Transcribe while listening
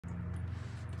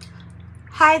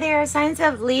Hi there, signs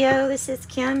of Leo. This is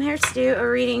Kim here to do a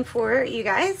reading for you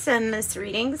guys, and this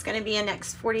reading is going to be a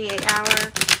next 48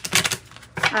 hour.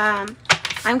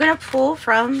 I'm going to pull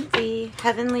from the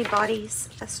Heavenly Bodies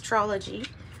astrology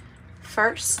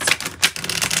first.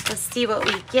 Let's see what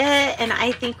we get, and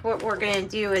I think what we're going to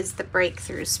do is the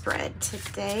breakthrough spread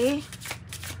today.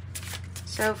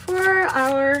 So for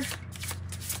our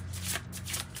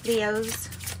Leos,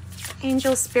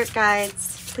 angel spirit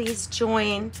guides, please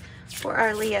join. For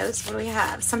our Leos, what do we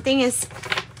have? Something is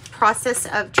process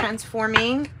of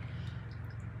transforming.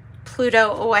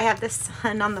 Pluto. Oh, I have the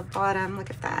sun on the bottom.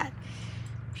 Look at that.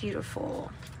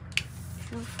 Beautiful.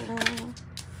 Beautiful.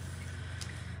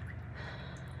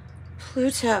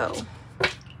 Pluto.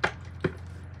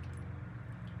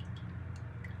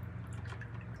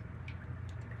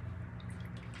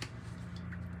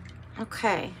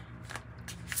 Okay.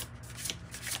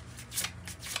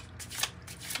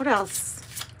 What else?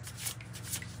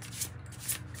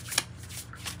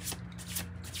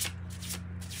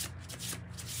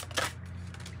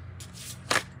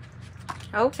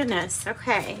 Openness.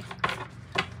 Okay.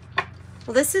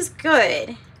 Well, this is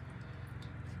good.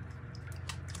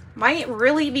 Might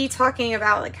really be talking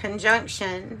about a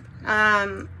conjunction.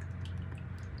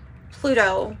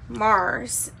 Pluto,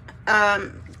 Mars,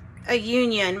 a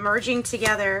union, merging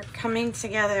together, coming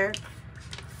together.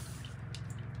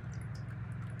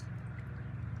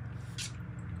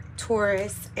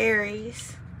 Taurus,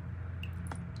 Aries.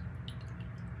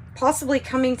 Possibly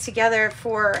coming together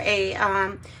for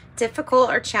a difficult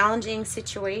or challenging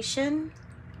situation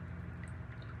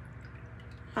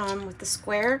with the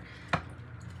square.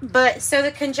 But so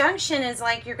the conjunction is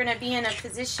like you're going to be in a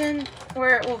position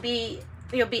where it will be,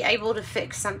 you'll be able to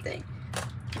fix something.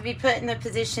 You'll be put in the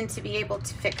position to be able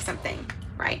to fix something,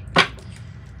 right?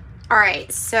 All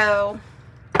right, so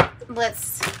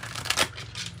let's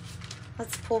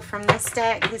pull from this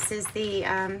deck. This is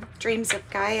the Dreams of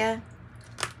Gaia.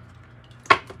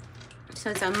 So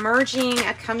it's a merging,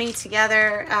 a coming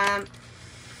together.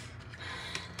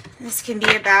 This can be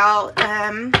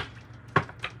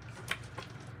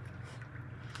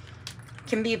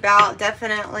about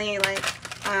definitely like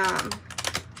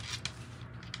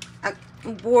a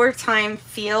wartime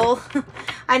feel.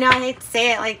 I know I hate to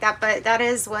say it like that, but that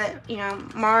is what, you know,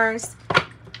 Mars,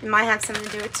 it might have something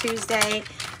to do with Tuesday.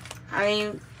 I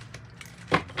mean,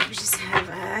 we just have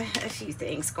a few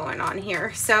things going on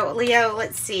here. So Leo,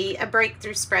 let's see, a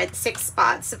breakthrough spread, 6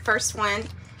 spots. The first one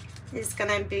is going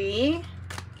to be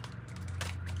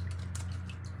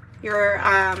your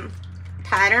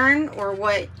pattern, or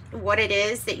what it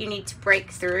is that you need to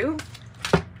break through.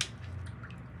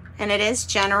 And it is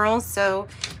general, so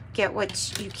get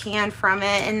what you can from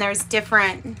it. And there's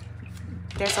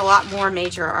a lot more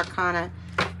major arcana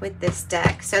with this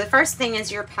deck. So the first thing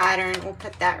is your pattern. We'll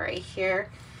put that right here.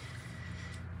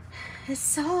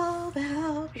 It's all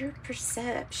about your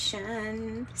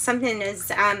perception. Something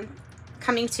is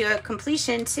coming to a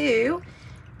completion too.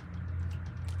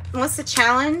 What's the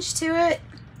challenge to it?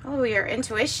 Oh, your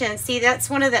intuition. See,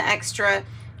 that's one of the extra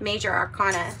major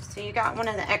arcana. So you got one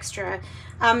of the extra.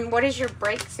 What is your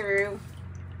breakthrough?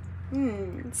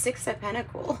 6 of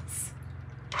Pentacles.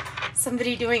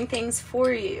 Somebody doing things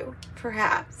for you,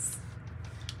 perhaps.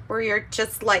 Or you're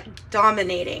just like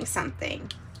dominating something.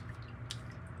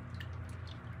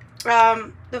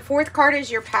 The 4th card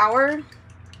is your power.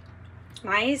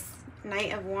 Nice.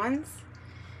 Knight of Wands.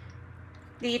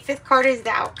 The 5th card is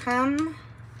the outcome.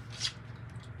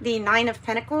 The 9 of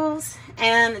Pentacles.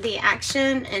 And the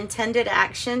action, intended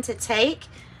action to take.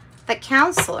 The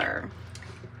Counselor.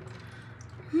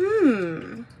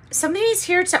 Somebody's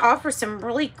here to offer some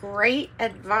really great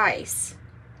advice.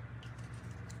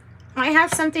 Might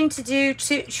have something to do,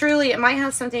 truly, it might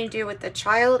have something to do with the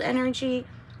child energy.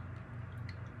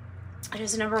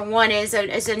 There's number 1 is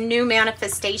a new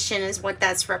manifestation is what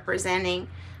that's representing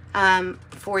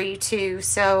for you too.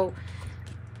 So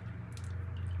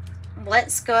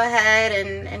let's go ahead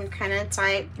and kind of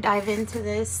dive into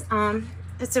this.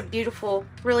 It's a beautiful,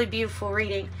 really beautiful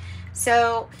reading.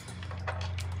 So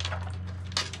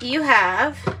you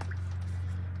have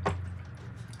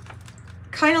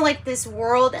kind of like this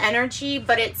world energy,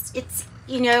 but it's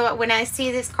you know, when I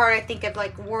see this card, I think of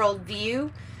like world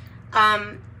view.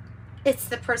 It's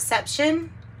the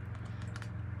perception.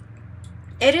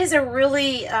 It is a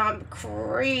really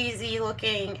crazy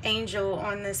looking angel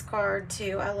on this card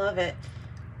too. I love it.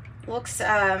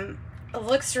 It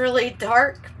looks really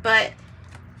dark, but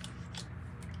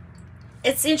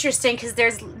it's interesting because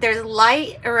there's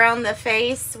light around the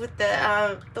face with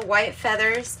the white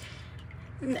feathers,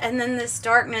 and then this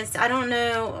darkness. I don't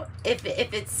know if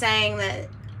it's saying that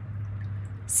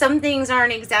some things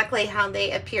aren't exactly how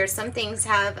they appear. Some things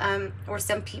have, or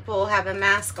some people have a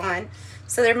mask on.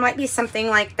 So there might be something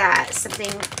like that, something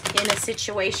in a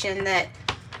situation that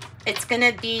it's going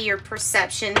to be your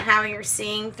perception, how you're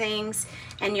seeing things,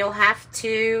 and you'll have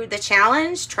to, the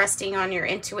challenge, trusting on your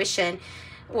intuition.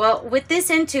 Well, with this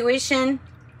intuition,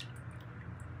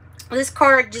 this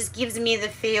card just gives me the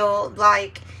feel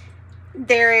like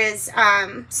there is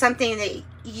something that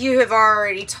you have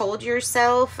already told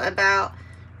yourself about,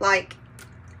 like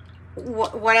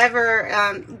whatever,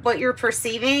 what you're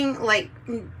perceiving, like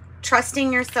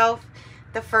trusting yourself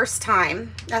the first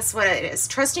time. That's what it is.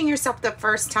 Trusting yourself the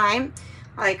first time,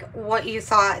 like what you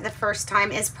thought the first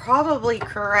time is probably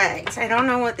correct. I don't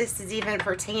know what this is even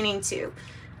pertaining to,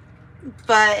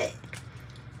 but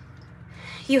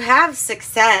you have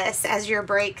success as your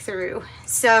breakthrough.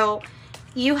 So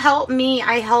you help me,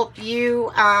 I help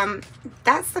you.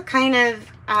 That's the kind of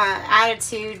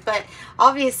attitude. But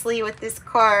obviously with this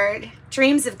card,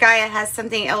 Dreams of Gaia has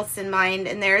something else in mind,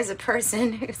 and there is a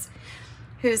person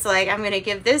who's like, I'm going to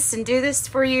give this and do this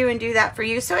for you and do that for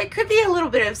you. So it could be a little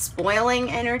bit of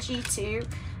spoiling energy too,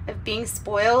 of being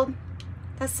spoiled.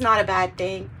 That's not a bad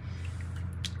thing.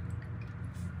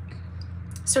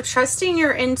 So trusting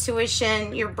your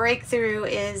intuition, your breakthrough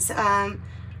is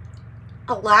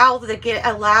allow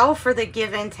for the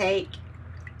give and take.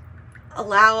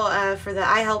 Allow for the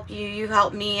I help you, you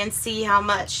help me, and see how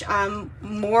much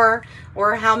more,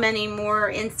 or how many more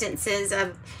instances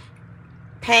of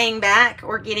paying back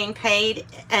or getting paid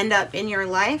end up in your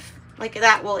life. Like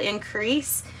that will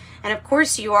increase. And of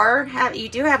course you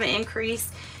do have an increase.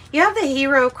 You have the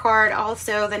Hero card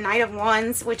also, the Knight of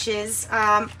Wands, which is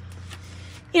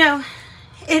you know,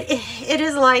 it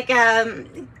is like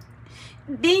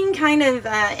being kind of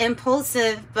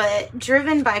impulsive but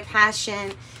driven by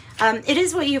passion. It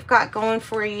is what you've got going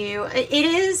for you. It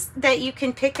is that you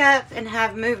can pick up and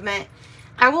have movement.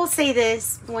 I will say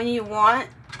this, when you want,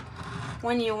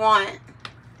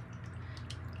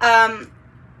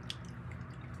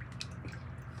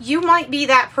 you might be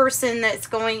that person that's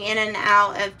going in and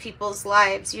out of people's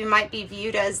lives. You might be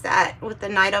viewed as that with the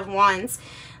Knight of Wands.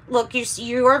 Look,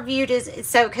 you are viewed as,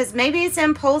 so, because maybe it's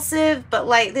impulsive, but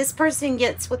like this person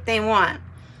gets what they want.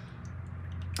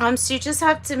 So you just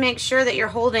have to make sure that you're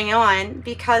holding on,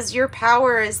 because your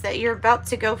power is that you're about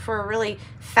to go for a really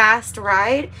fast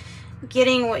ride,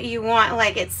 getting what you want.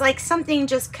 Like it's like something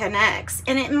just connects,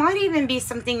 and it might even be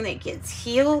something that gets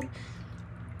healed,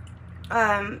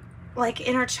 like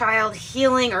inner child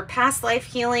healing or past life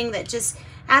healing, that just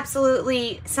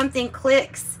absolutely something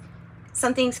clicks,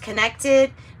 something's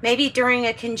connected. Maybe during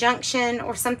a conjunction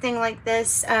or something like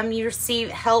this, you receive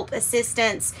help,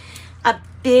 assistance, a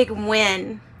big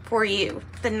win for you.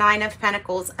 The Nine of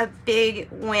Pentacles, a big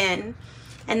win.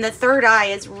 And the third eye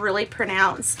is really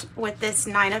pronounced with this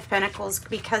Nine of Pentacles,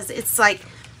 because it's like,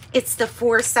 it's the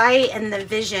foresight and the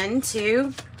vision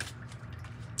too.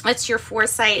 It's your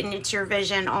foresight and it's your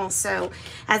vision also,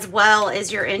 as well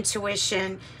as your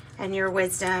intuition and your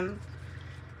wisdom.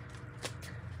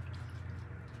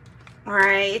 All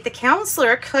right, the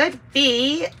Counselor could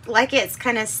be, like it's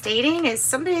kind of stating, is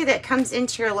somebody that comes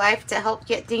into your life to help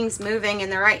get things moving in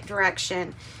the right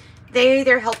direction. They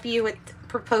either help you with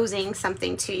proposing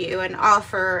something to you, an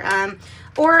offer,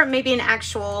 or maybe an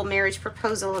actual marriage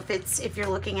proposal if you're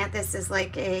looking at this as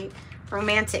like a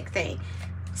romantic thing.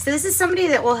 So this is somebody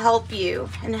that will help you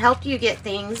and help you get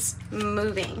things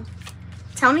moving.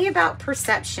 Tell me about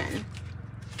perception.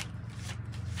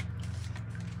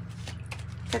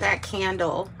 For that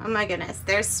candle. Oh my goodness,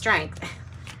 there's strength.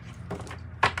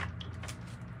 I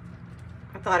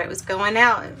thought it was going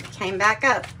out. It came back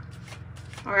up.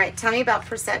 All right, tell me about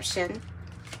perception.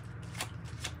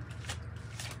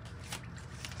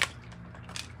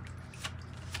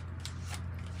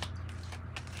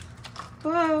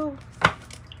 Whoa.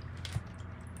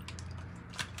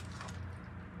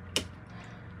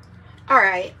 All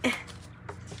right.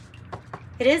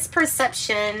 It is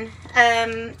perception.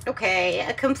 Okay,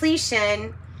 a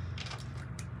completion.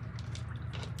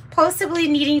 Possibly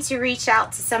needing to reach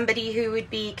out to somebody who would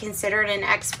be considered an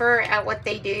expert at what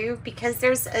they do, because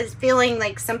there's a feeling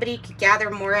like somebody could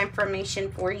gather more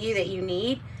information for you that you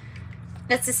need.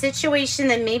 It's a situation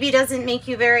that maybe doesn't make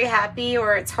you very happy,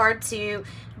 or it's hard to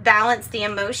balance the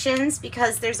emotions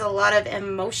because there's a lot of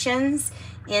emotions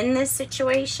in this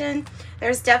situation.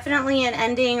 There's definitely an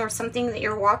ending or something that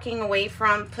you're walking away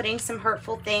from, putting some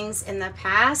hurtful things in the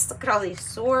past. Look at all these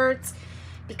swords.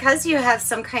 Because you have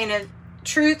some kind of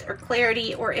truth or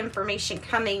clarity or information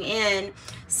coming in,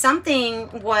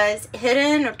 something was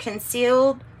hidden or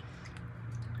concealed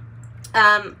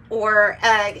or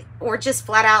just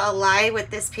flat out a lie with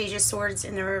this Page of Swords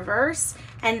in the reverse.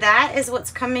 And that is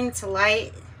what's coming to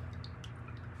light.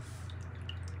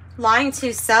 Lying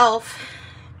to self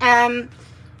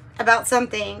about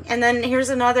something. And then here's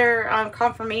another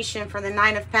confirmation for the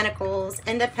Nine of Pentacles.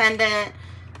 Independent,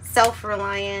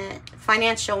 self-reliant,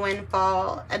 financial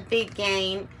windfall, a big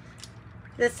gain.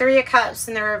 The Three of Cups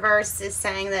in the reverse is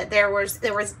saying that there was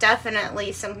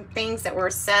definitely some things that were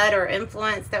said or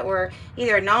influenced that were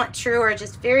either not true or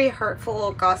just very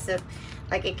hurtful gossip.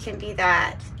 Like it can be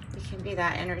that. It can be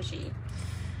that energy.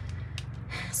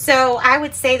 So I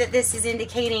would say that this is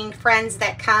indicating friends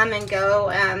that come and go,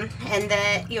 and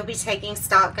that you'll be taking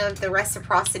stock of the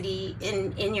reciprocity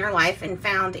in your life and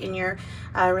found in your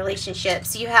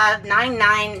relationships. You have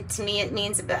 9-9. To me, it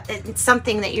means it's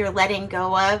something that you're letting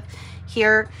go of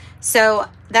here. So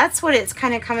that's what it's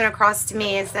kind of coming across to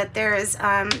me, is that there is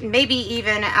maybe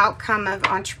even an outcome of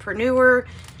entrepreneur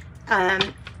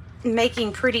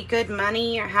making pretty good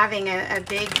money or having a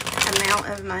big amount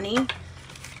of money.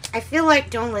 I feel like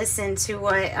don't listen to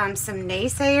what some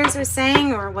naysayers are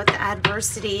saying or what the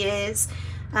adversity is.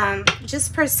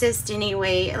 Just persist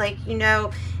anyway. Like, you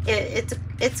know,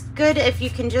 it's good if you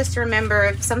can just remember,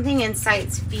 if something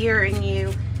incites fear in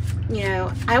you, you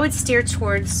know, I would steer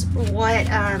towards what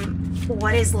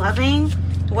is loving,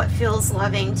 what feels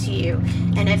loving to you.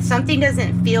 And if something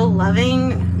doesn't feel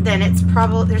loving, then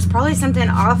there's probably something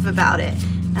off about it.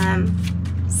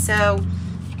 So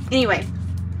anyway,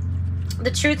 the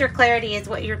truth or clarity is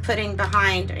what you're putting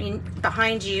behind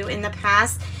you in the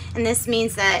past. And this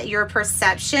means that your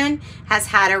perception has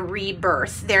had a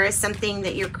rebirth. There is something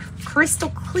that you're crystal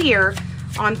clear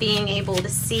on being able to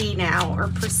see now or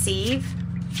perceive.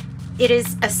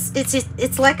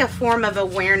 It's like a form of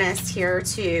awareness here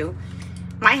too.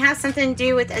 Might have something to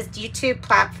do with a YouTube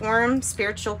platform,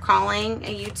 spiritual calling,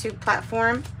 a YouTube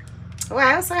platform. Oh,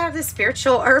 I also have the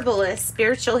spiritual herbalist,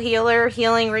 spiritual healer,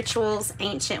 healing rituals,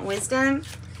 ancient wisdom.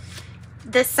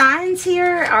 The signs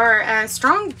here are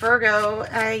strong Virgo.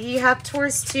 You have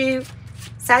Taurus 2,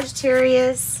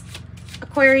 Sagittarius,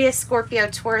 Aquarius, Scorpio,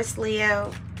 Taurus,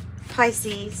 Leo,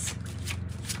 Pisces.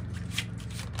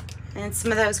 And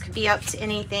some of those could be up to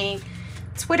anything.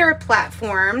 Twitter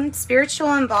platform,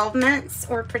 spiritual involvements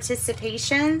or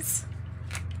participations.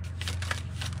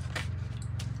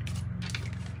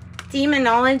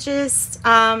 Demonologist,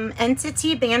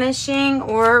 entity banishing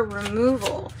or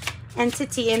removal.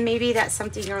 Entity, and maybe that's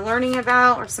something you're learning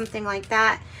about or something like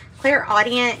that.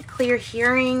 Clairaudient, clear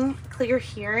hearing,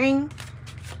 clairaudient.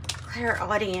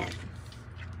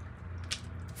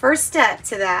 First step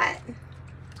to that.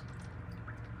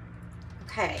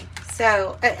 Okay,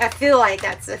 so I feel like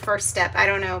that's the first step. I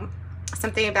don't know,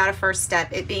 something about a first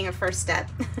step, it being a first step.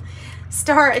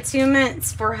 Star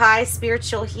attunements for high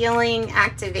spiritual healing,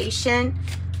 activation,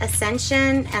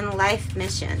 ascension, and life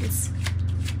missions.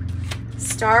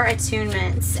 Star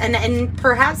attunements. And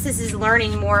perhaps this is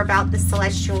learning more about the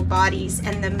celestial bodies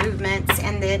and the movements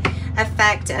and the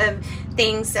effect of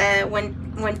things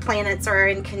when planets are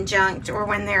in conjunct or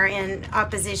when they're in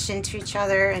opposition to each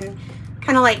other, and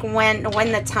kind of like when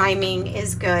the timing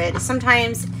is good.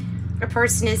 Sometimes a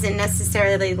person isn't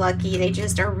necessarily lucky, they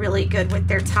just are really good with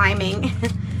their timing.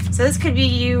 So this could be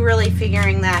you really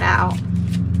figuring that out.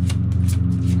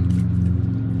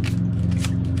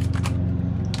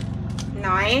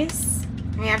 Nice.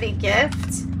 I have a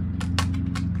gift.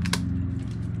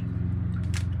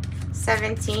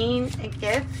 17, a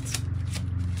gift.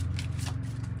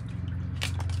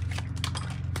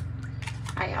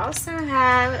 I also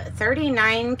have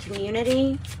 39,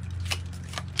 community.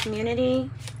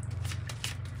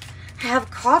 I have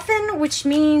coffin, which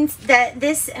means that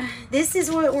this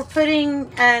is what we're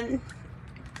putting an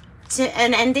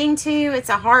ending to. It's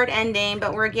a hard ending,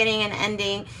 but we're getting an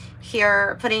ending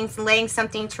here, laying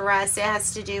something to rest. It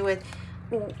has to do with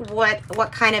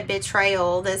what kind of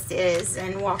betrayal this is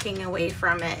and walking away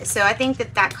from it. So I think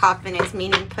that coffin is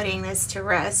meaning putting this to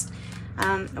rest,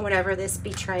 whatever this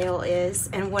betrayal is,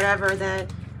 and whatever the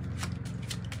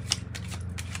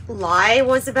lie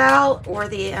was about, or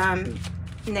the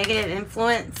negative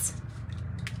influence.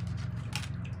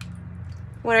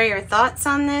 What are your thoughts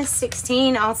on this?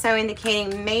 16, also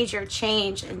indicating major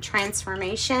change and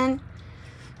transformation.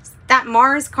 That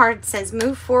Mars card says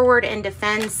move forward and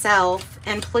defend self,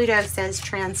 and Pluto says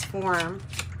transform.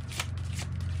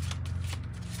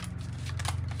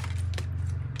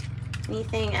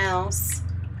 Anything else?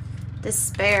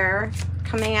 Despair.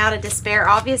 Coming out of despair,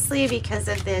 obviously, because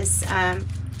of this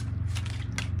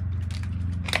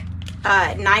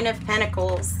Nine of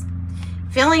Pentacles.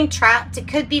 Feeling trapped. It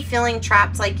could be feeling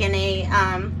trapped like in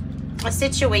a a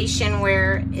situation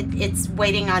where it's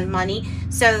waiting on money.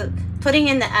 So putting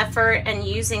in the effort and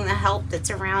using the help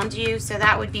that's around you. So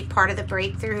that would be part of the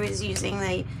breakthrough, is using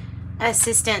the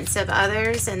assistance of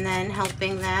others and then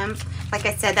helping them. Like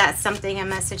I said, that's something, a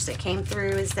message that came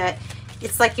through, is that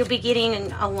it's like you'll be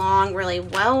getting along really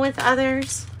well with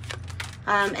others,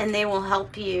 and they will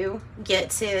help you get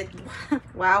to,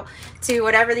 wow, to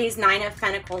whatever these Nine of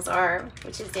Pentacles are,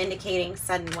 which is indicating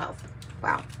sudden wealth.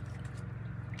 Wow.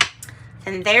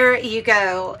 And there you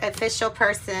go, official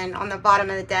person on the bottom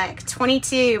of the deck.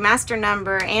 22, master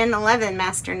number, and 11,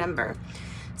 master number.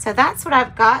 So that's what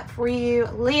I've got for you,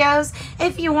 Leos.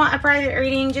 If you want a private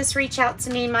reading, just reach out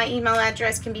to me. My email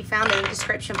address can be found in the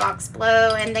description box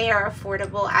below, and they are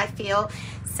affordable, I feel.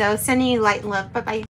 So sending you light and love. Bye-bye.